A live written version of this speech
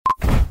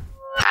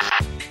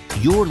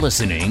You're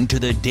listening to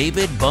the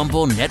David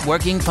Bumble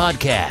Networking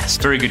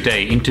Podcast. Very good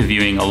day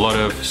interviewing a lot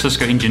of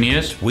Cisco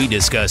engineers. We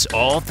discuss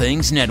all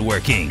things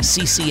networking,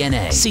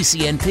 CCNA,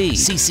 CCNP,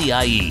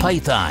 CCIE,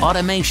 Python,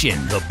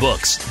 automation, the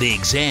books, the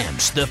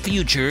exams, the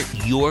future,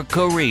 your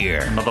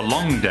career. Another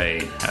long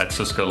day at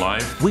Cisco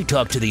Live. We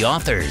talk to the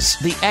authors,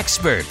 the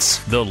experts,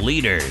 the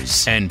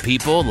leaders, and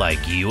people like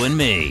you and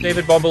me.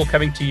 David Bumble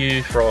coming to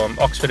you from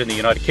Oxford in the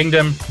United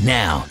Kingdom.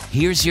 Now,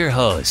 here's your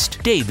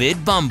host,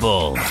 David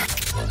Bumble.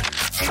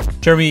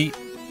 Jeremy,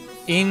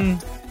 in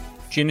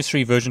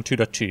GNS3 version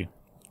 2.2,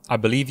 I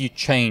believe you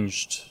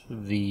changed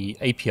the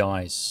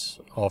APIs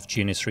of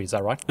GNS3, is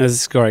that right? That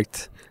is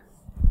correct.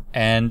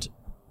 And,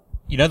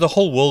 you know, the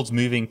whole world's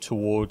moving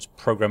towards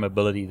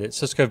programmability. That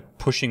Cisco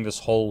pushing this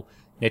whole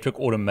network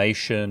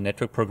automation,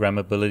 network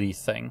programmability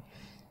thing.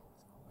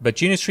 But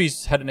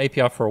GNS3's had an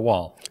API for a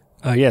while.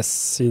 Yes,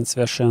 since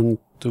version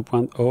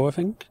 2.0, I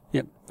think.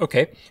 Yeah.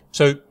 Okay.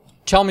 So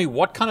tell me,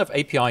 what kind of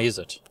API is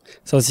it?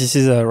 So this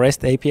is a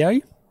REST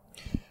API.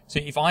 So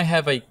if I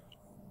have a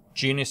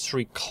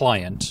GNS3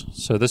 client,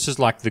 so this is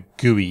like the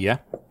GUI, yeah?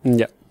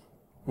 Yeah.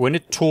 When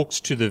it talks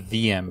to the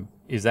VM,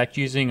 is that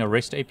using a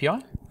REST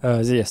API?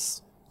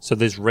 Yes. So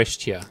there's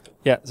REST here.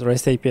 Yeah, the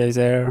REST API is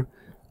there.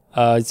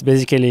 It's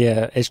basically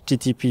a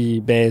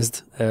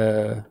HTTP-based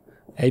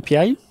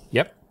API.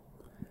 Yep.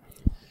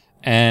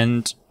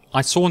 And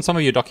I saw in some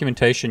of your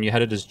documentation you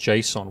had it as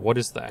JSON. What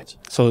is that?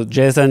 So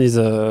JSON is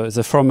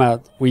a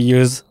format we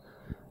use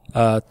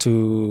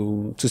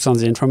to send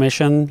the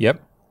information.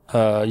 Yep.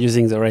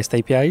 Using the REST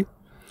API.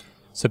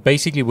 So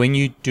basically, when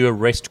you do a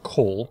REST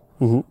call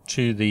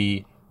to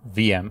the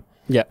VM,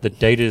 the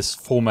data is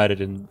formatted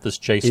in this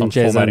JSON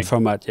formatting.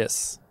 Format,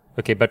 yes.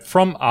 Okay, but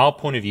from our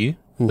point of view,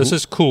 this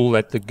is cool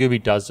that the GUI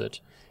does it.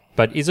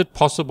 But is it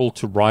possible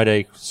to write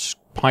a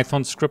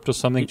Python script or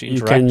something to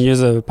interact? You can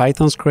use a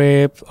Python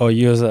script or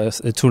use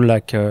a tool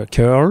like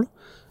curl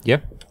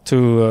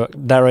to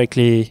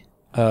directly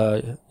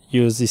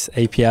use this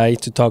API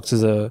to talk to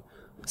the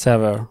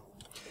server.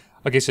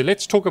 Okay, so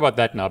let's talk about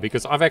that now,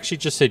 because I've actually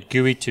just said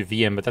GUI to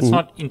VM, but that's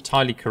not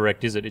entirely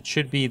correct, is it? It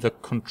should be the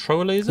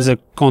controller, is it?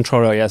 The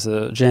controller, yes,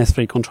 the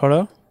GNS3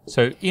 controller.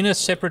 So in a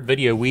separate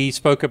video, we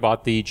spoke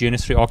about the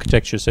GNS3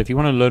 architecture. So if you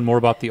want to learn more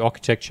about the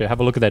architecture, have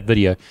a look at that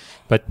video.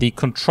 But the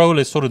controller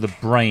is sort of the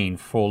brain,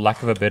 for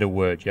lack of a better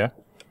word,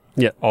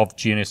 of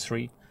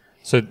GNS3.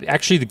 So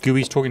actually the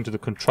GUI is talking to the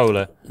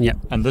controller,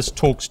 and this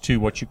talks to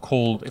what you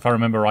called, if I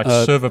remember right,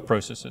 server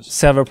processors.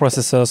 Server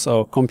processors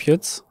or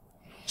computes.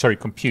 Sorry,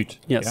 compute.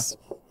 Yes.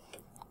 Yeah?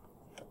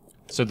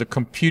 So the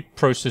compute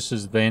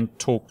processors then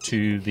talk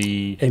to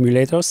the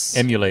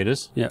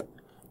emulators. Yeah.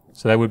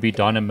 So that would be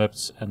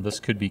Dynamips, and this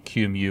could be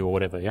QEMU or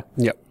whatever, yeah?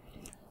 Yeah.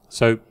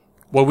 So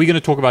what we're going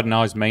to talk about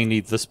now is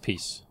mainly this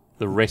piece,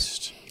 the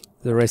REST.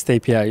 The REST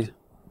API.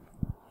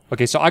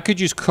 Okay, so I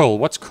could use curl.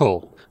 What's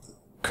curl?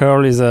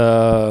 Curl is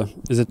a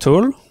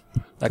tool,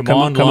 a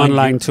command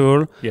line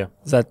tool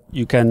that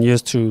you can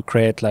use to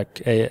create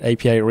like a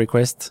API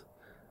request.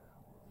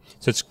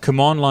 So it's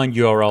command line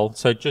URL.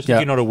 So just if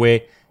you're not aware,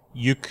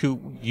 you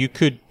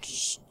could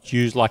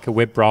use like a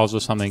web browser or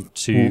something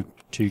to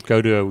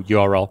go to a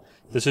URL.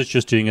 This is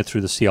just doing it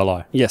through the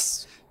CLI.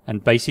 Yes.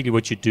 And basically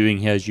what you're doing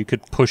here is you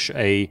could push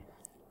a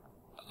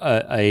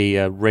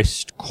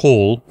REST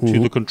call to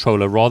the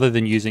controller rather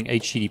than using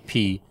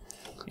HTTP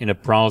in a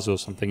browser or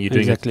something. You're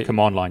doing it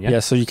command line, yeah? Yeah,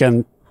 so you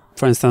can,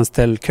 for instance,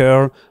 tell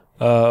curl,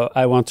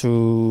 I want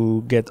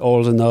to get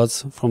all the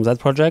nodes from that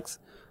project.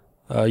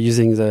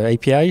 Using the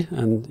API,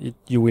 and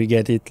you will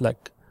get it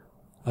like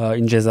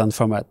in JSON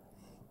format.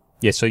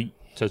 Yeah, so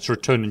it's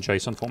returned in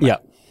JSON format. Yeah.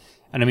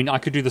 And I mean, I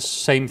could do the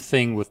same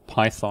thing with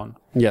Python.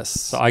 Yes.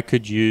 So I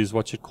could use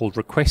what's it called,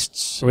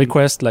 requests.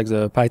 Request, like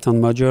the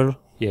Python module.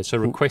 Yeah, so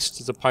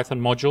request is a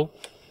Python module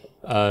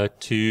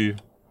to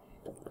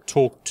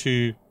talk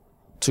to the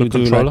do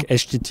controller. Like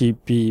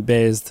HTTP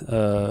based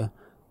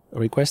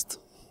request.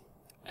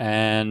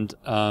 And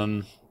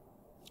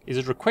is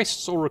it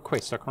requests or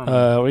requests? I can't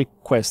remember.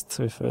 Request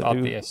with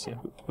the S, yeah.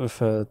 With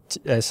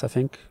S, I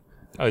think.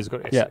 Oh, it's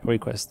got S. Yeah,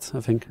 request,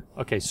 I think.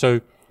 Okay, so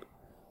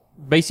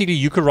basically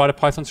you could write a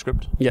Python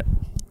script. Yeah.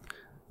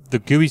 The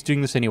GUI is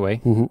doing this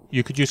anyway.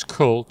 You could use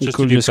curl just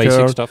to do use basic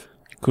curl. stuff.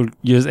 You could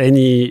use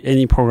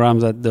any program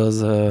that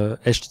does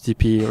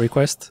HTTP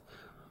request.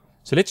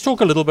 So let's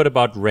talk a little bit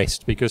about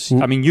REST, because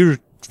I mean, you're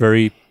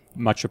very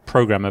much a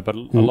programmer, but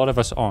a lot of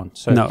us aren't.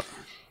 So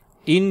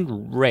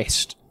in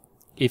REST,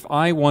 if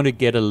I want to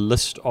get a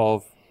list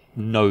of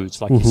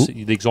nodes, like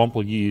the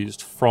example you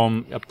used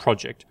from a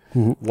project,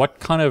 what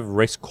kind of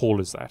REST call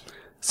is that?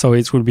 So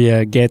it will be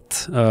a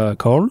get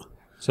call.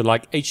 So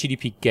like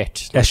HTTP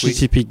get. Like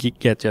HTTP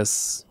get,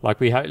 yes. Like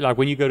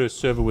when you go to a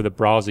server with a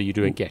browser, you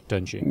do a get,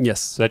 don't you? Yes.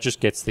 So that just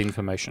gets the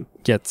information.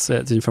 Gets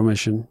the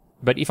information.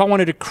 But if I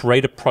wanted to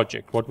create a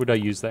project, what would I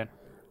use then?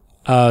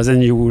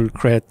 Then you will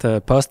create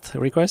a post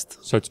request.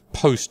 So it's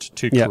post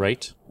to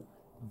create.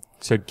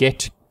 So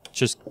get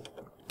just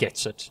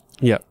gets it.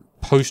 Yeah.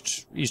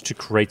 Post is to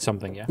create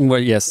something, yeah? Well,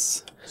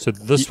 yes. So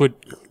this would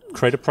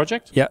create a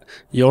project? Yeah.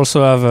 You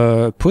also have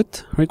a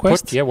put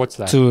request. Put? Yeah, what's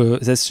that?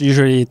 That's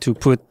usually to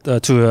put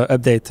to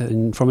update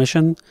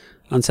information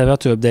on server,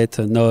 to update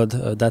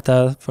node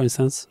data, for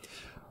instance.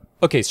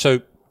 Okay,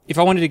 so if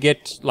I wanted to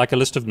get like a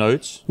list of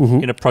nodes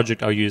in a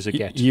project, I'll use a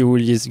get. You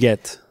will use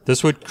get.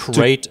 This would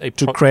create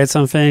to create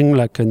something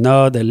like a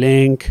node, a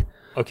link.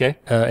 Okay.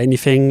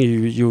 Anything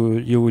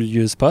you will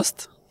use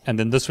post. And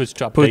then this was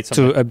to update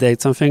something. To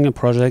update something, a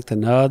project, a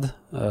node,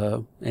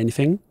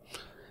 anything.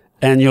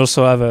 And you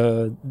also have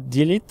a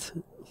delete.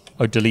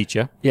 Oh, delete,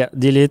 yeah? Yeah,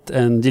 delete.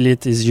 And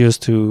delete is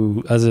used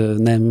to, as a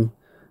name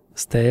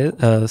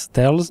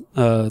styles,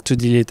 to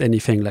delete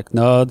anything like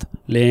node,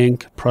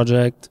 link,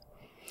 project.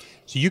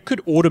 So you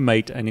could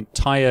automate an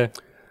entire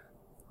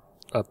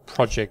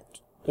project,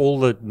 all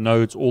the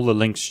nodes, all the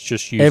links,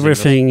 just using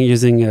everything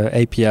using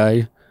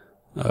API.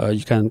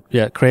 You can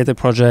create a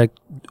project,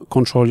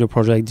 control your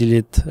project,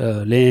 delete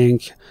a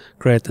link,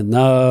 create a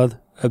node,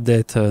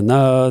 update a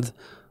node,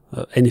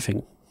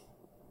 anything.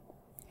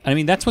 I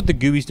mean, that's what the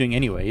GUI is doing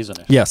anyway, isn't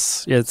it?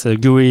 Yes. It's a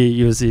GUI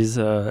uses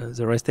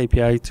the REST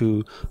API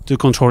to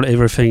control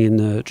everything in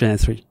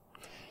GNS3.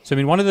 So, I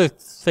mean, one of the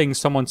things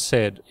someone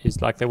said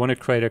is like they want to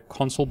create a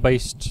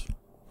console-based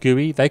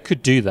GUI. They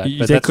could do that,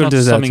 but that's not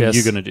something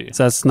you're going to do.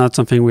 That's not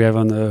something we have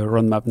on the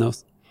roadmap now.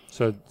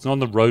 So it's not on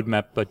the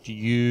roadmap, but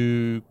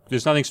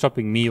there's nothing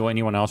stopping me or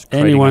anyone else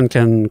creating Anyone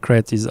can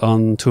create his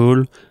own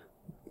tool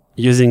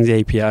using the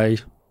API.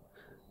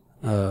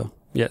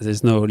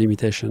 There's no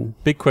limitation.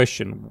 Big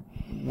question.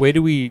 Where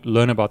do we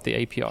learn about the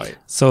API?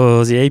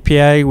 So the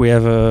API, we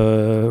have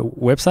a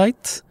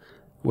website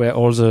where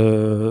all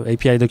the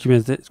API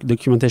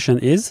documentation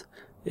is.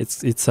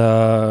 It's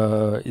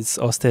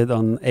hosted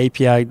on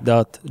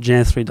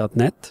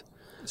api.gns3.net.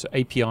 So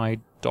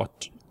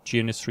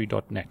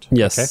api.gns3.net.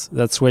 Yes, okay.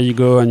 That's where you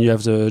go and you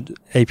have the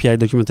API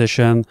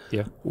documentation.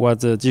 Yeah. What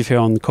the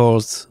different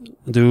calls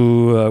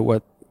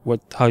do,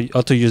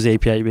 how to use the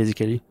API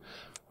basically.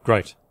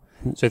 Great.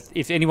 So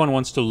if anyone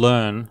wants to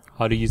learn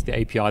how to use the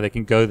API, they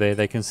can go there.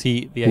 They can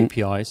see the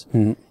APIs.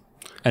 Mm-hmm.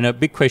 And a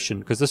big question,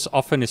 because this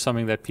often is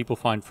something that people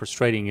find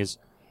frustrating, is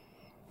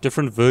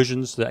different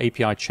versions, the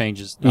API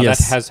changes. Now that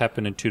has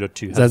happened in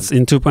 2.2. That's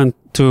in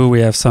 2.2. We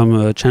have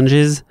some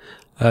changes,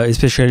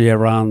 especially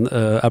around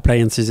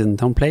appliances and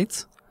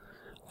templates.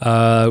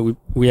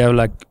 We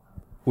have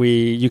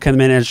you can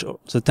manage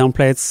the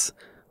templates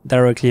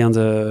directly on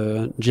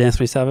the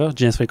GNS3 server,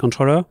 GNS3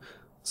 controller.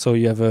 So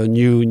you have a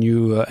new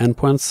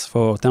endpoints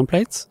for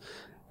templates,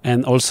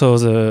 and also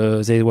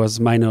there was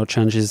minor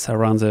changes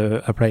around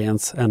the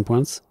appliance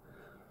endpoints.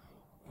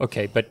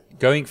 Okay, but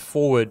going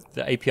forward,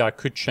 the API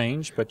could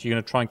change, but you're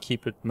going to try and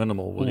keep it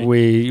minimal, will you?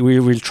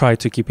 We will try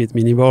to keep it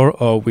minimal,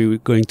 or we're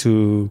going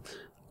to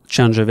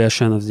change a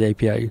version of the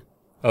API.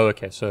 Oh,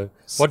 okay. So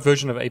what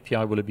version of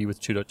API will it be with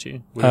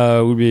 2.2?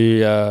 Will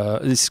be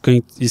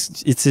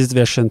it is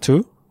version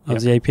 2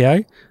 of the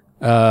API.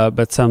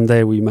 But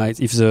someday we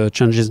might, if the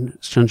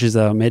changes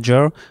are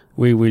major,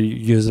 we will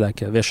use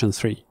like a version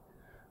 3.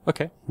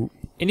 Okay.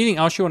 Anything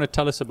else you want to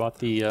tell us about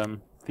the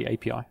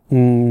API?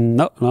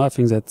 No, I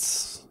think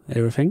that's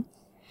everything.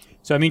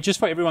 So, I mean, just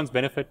for everyone's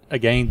benefit,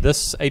 again,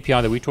 this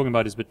API that we're talking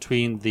about is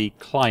between the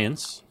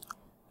clients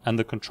and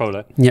the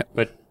controller. Yeah.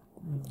 But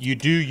you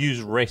do use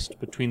REST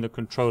between the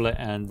controller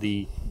and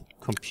the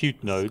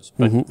compute nodes,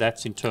 but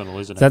that's internal,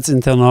 isn't it? That's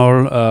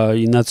internal.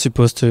 You're not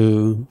supposed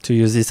to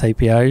use this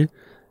API.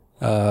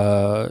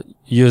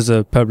 Use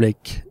a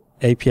public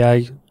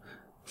API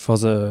for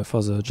the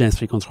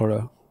GNS3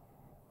 controller.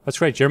 That's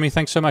great, Jeremy.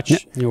 Thanks so much. Yeah,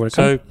 you're welcome.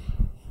 So,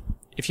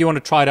 if you want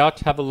to try it out,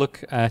 have a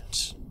look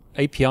at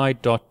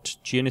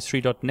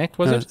api.gns3.net.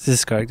 Was it? This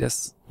is correct.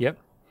 Yes. Yep.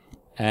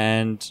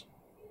 And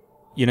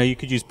you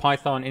could use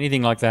Python,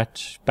 anything like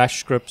that, Bash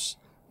scripts,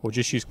 or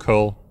just use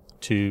curl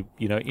to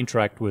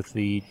interact with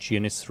the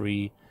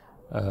GNS3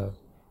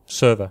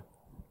 server.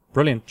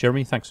 Brilliant,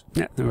 Jeremy. Thanks.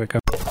 Yeah, you're welcome.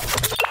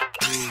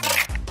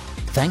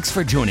 Thanks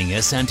for joining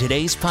us on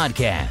today's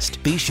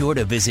podcast. Be sure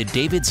to visit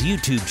David's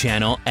YouTube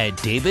channel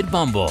at David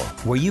Bumble,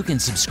 where you can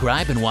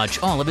subscribe and watch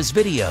all of his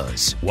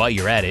videos. While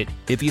you're at it,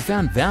 if you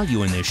found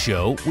value in this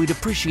show, we'd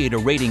appreciate a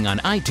rating on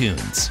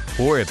iTunes.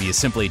 Or if you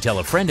simply tell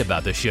a friend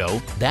about the show,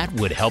 that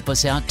would help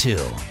us out too.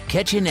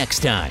 Catch you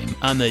next time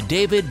on the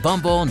David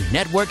Bumble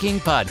Networking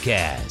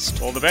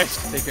Podcast. All the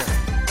best. Take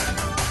care.